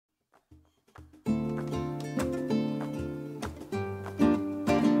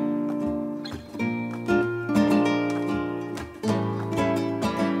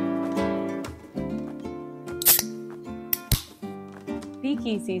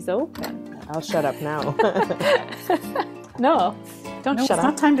Speakeasy's open. I'll shut up now. No, don't shut It's up.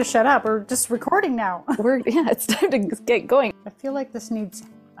 not time to shut up. We're just recording now. It's time to get going. I feel like this needs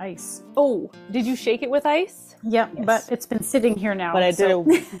ice. Oh, did you shake it with ice? Yeah, but it's been sitting here now. But I did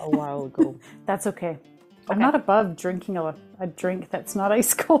it a while ago. That's okay. I'm not above drinking a drink that's not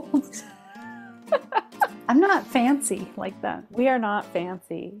ice cold. I'm not fancy like that. We are not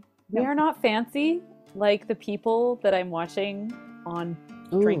fancy. We are not fancy like the people that I'm watching on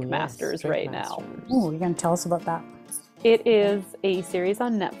Drink Masters right now. Oh, you're going to tell us about that. It is a series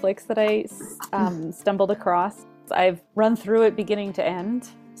on Netflix that I stumbled across. I've run through it beginning to end,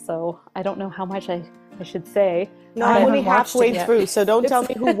 so I don't know how much I should say. No, I'm only halfway through, so don't tell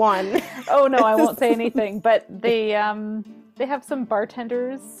me who won. Oh no, I won't say anything. But they have some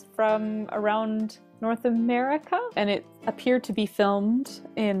bartenders from around North America, and it appeared to be filmed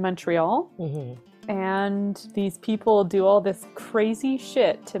in Montreal. Mm-hmm. And these people do all this crazy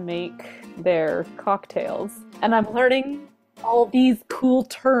shit to make their cocktails. And I'm learning all these cool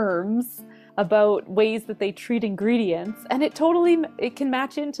terms about ways that they treat ingredients. And it can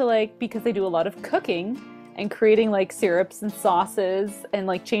match into like, because they do a lot of cooking and creating like syrups and sauces and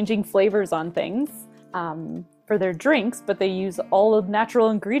like changing flavors on things for their drinks, but they use all of natural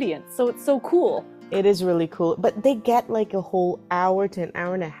ingredients. So it's so cool. It is really cool, but they get like a whole hour to an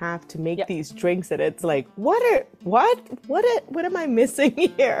hour and a half to make these drinks, and it's like, what am I missing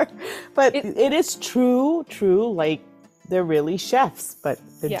here? But it is true. Like they're really chefs, but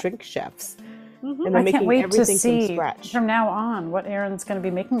they're drink chefs. Mm-hmm. And I can't wait to see from now on what Erin's going to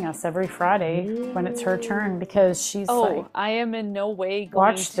be making us every Friday when it's her turn, because she's I am in no way going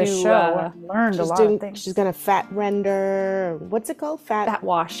watched the show and learned a lot of things. She's going to fat render. What's it called? Fat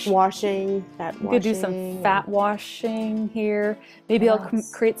washing. I'm going to do some fat washing here. Maybe I'll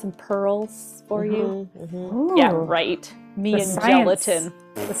create some pearls for you. Mm-hmm. Yeah, right. Me and gelatin.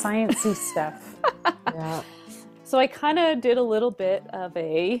 The sciencey stuff. Yeah. So I kind of did a little bit of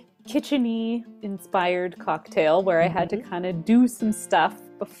a kitchen-y inspired cocktail where I had to kind of do some stuff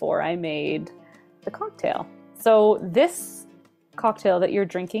before I made the cocktail. So this cocktail that you're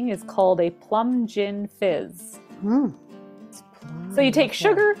drinking is called a Plum Gin Fizz. So you take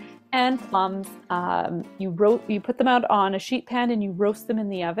sugar and plums, you put them out on a sheet pan and you roast them in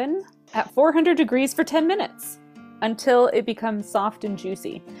the oven at 400 degrees for 10 minutes until it becomes soft and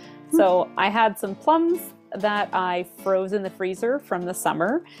juicy. So I had some plums that I froze in the freezer from the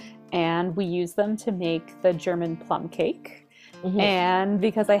summer, and we used them to make the German plum cake. Mm-hmm. And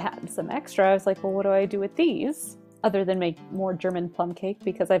because I had some extra, I was like, well, what do I do with these other than make more German plum cake?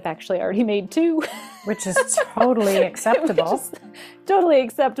 Because I've actually already made 2. Which is totally acceptable. Totally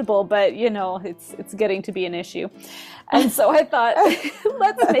acceptable, but it's getting to be an issue. And so I thought,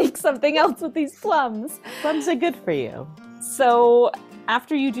 let's make something else with these plums. Plums are good for you. So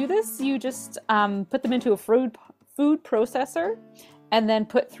after you do this, you just put them into a food processor and then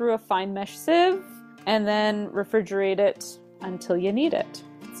put through a fine mesh sieve and then refrigerate it until you need it.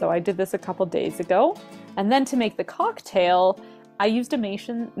 So I did this a couple days ago. And then to make the cocktail, I used a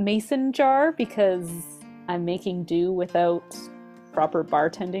mason jar because I'm making do without proper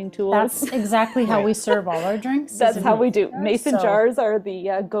bartending tools. That's exactly how we serve all our drinks. That's how we do. Mason jars are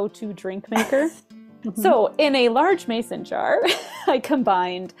the go-to drink maker. So in a large mason jar, I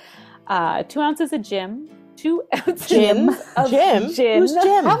combined 2 ounces of gin, 2 ounces of gin. Who's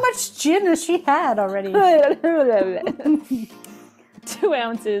Jim? How much gin has she had already? 2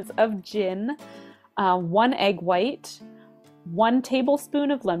 ounces of gin, 1 egg white, 1 tablespoon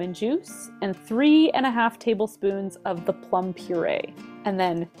of lemon juice, and 3.5 tablespoons of the plum puree. And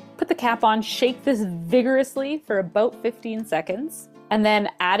then put the cap on, shake this vigorously for about 15 seconds, and then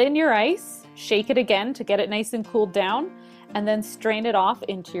add in your ice. Shake it again to get it nice and cooled down, and then strain it off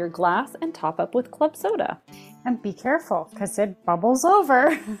into your glass and top up with club soda. And be careful, because it bubbles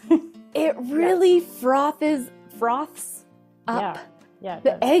over. It really froths up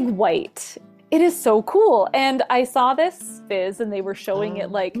the egg white. It is so cool. And I saw this fizz, and they were showing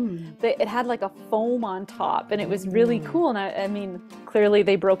it like, it had like a foam on top, and it was really cool. And I mean, clearly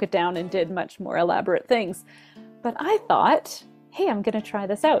they broke it down and did much more elaborate things. But I thought, hey, I'm going to try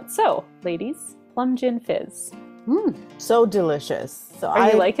this out. So, ladies, Plum Gin Fizz. So delicious. So Are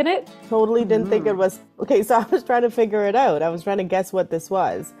you liking it? Totally didn't think it was... Okay, so I was trying to figure it out. I was trying to guess what this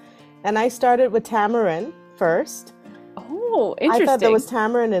was. And I started with tamarind first. Oh, interesting. I thought there was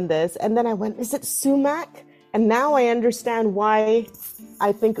tamarind in this. And then I went, is it sumac? And now I understand why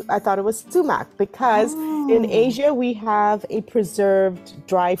I thought it was sumac. Because in Asia, we have a preserved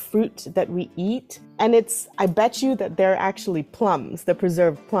dry fruit that we eat. And I bet you that they're actually plums, the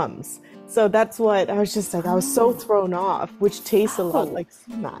preserved plums. So that's what I was just like, I was so thrown off, which tastes a lot like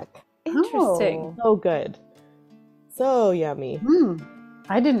sumac. Interesting. So good. So yummy.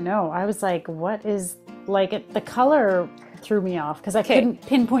 I didn't know. I was like, what is like it? The color threw me off because I couldn't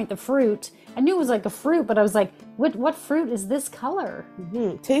pinpoint the fruit. I knew it was like a fruit, but I was like, what fruit is this color?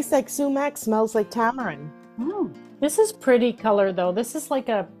 Tastes like sumac, smells like tamarind. Oh, this is pretty color though. This is like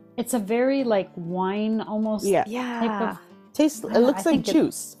it's a very like wine almost. Yeah. Type of, Tastes. It looks like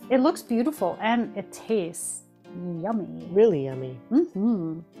juice. It looks beautiful and it tastes yummy. Really yummy.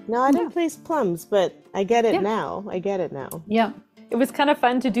 No, I didn't taste plums, but I get it now. Yeah. It was kind of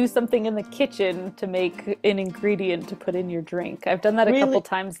fun to do something in the kitchen to make an ingredient to put in your drink. I've done that a couple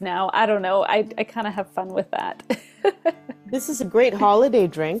times now. I don't know. I kind of have fun with that. This is a great holiday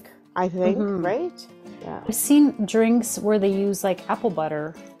drink, I think, right? Yeah. I've seen drinks where they use like apple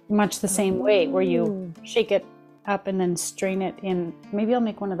butter, much the same way, where you shake it up and then strain it in. Maybe I'll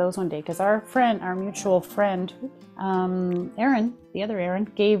make one of those one day because our mutual friend, Erin, the other Erin,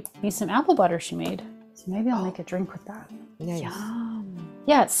 gave me some apple butter she made. So maybe I'll make a drink with that. Nice. Yum.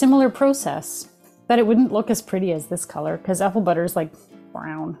 Yeah, it's similar process, but it wouldn't look as pretty as this color because apple butter is like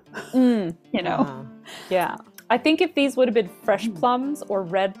brown, you know? Yeah. I think if these would have been fresh plums or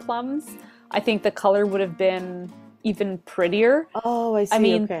red plums, I think the color would have been even prettier. Oh, I see. I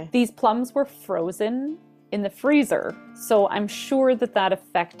mean, these plums were frozen in the freezer, so I'm sure that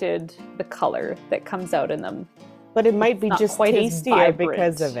affected the color that comes out in them. But it might be Not just quite as tastier vibrant.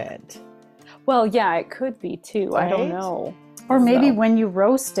 because of it. Well, yeah, it could be too. I don't Right? know. Or maybe when you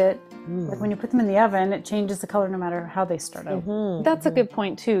roast it, like when you put them in the oven, it changes the color no matter how they start out. That's a good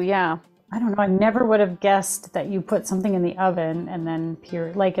point too, yeah. I don't know. I never would have guessed that you put something in the oven and then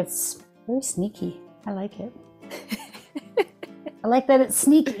like it's very sneaky. I like it. I like that it's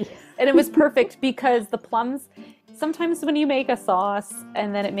sneaky. And it was perfect because the plums, sometimes when you make a sauce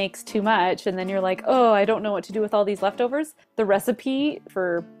and then it makes too much and then you're like, oh, I don't know what to do with all these leftovers. The recipe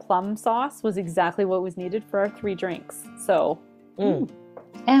for plum sauce was exactly what was needed for our 3 drinks. So,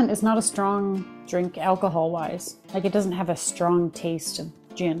 And it's not a strong drink alcohol-wise. Like it doesn't have a strong taste of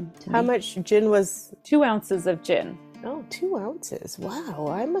gin to me. How much gin was? 2 ounces of gin. Oh, 2 ounces. Wow,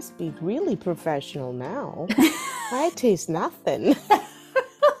 I must be really professional now. I taste nothing.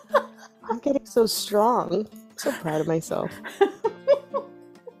 I'm getting so strong. So proud of myself.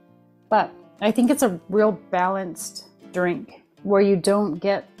 But I think it's a real balanced drink where you don't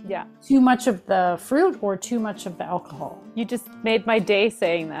get Yeah. too much of the fruit or too much of the alcohol. You just made my day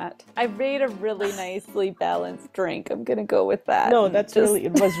saying that. I made a really nicely balanced drink. I'm going to go with that. No, it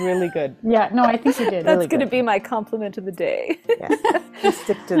was really good. Yeah, no, I think you did. That's really going to good. be my compliment of the day. Yeah, just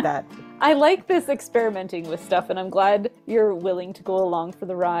stick to that. I like this experimenting with stuff, and I'm glad you're willing to go along for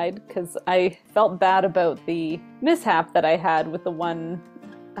the ride because I felt bad about the mishap that I had with the one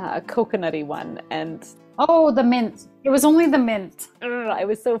coconutty one, and Oh, the mint. It was only the mint. I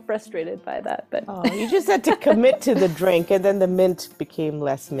was so frustrated by that. But Oh, you just had to commit to the drink, and then the mint became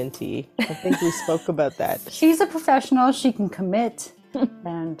less minty. I think we spoke about that. She's a professional. She can commit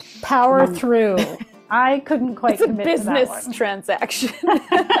and power through. I couldn't quite it's a commit to that business one. transaction.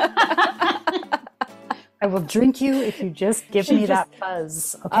 I will drink you if you just give me that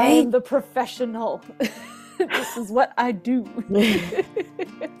buzz, I okay? am the professional. This is what I do.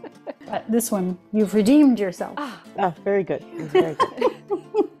 But this one, you've redeemed yourself. Oh, very good. Very good.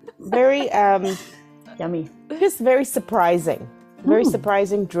 Very, Yummy. just very surprising. Very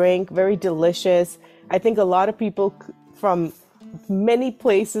surprising drink, very delicious. I think a lot of people from many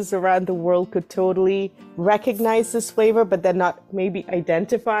places around the world could totally recognize this flavor, but then not maybe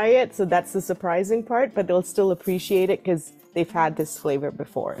identify it. So that's the surprising part, but they'll still appreciate it because they've had this flavor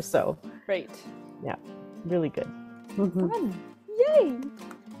before. So, Great. yeah, really good. Fun. Yay.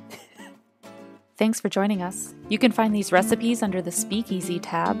 Thanks for joining us. You can find these recipes under the Speakeasy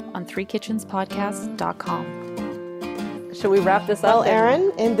tab on threekitchenspodcast.com. Shall we wrap this Well, up?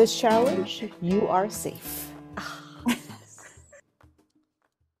 Erin, in this challenge, you are safe.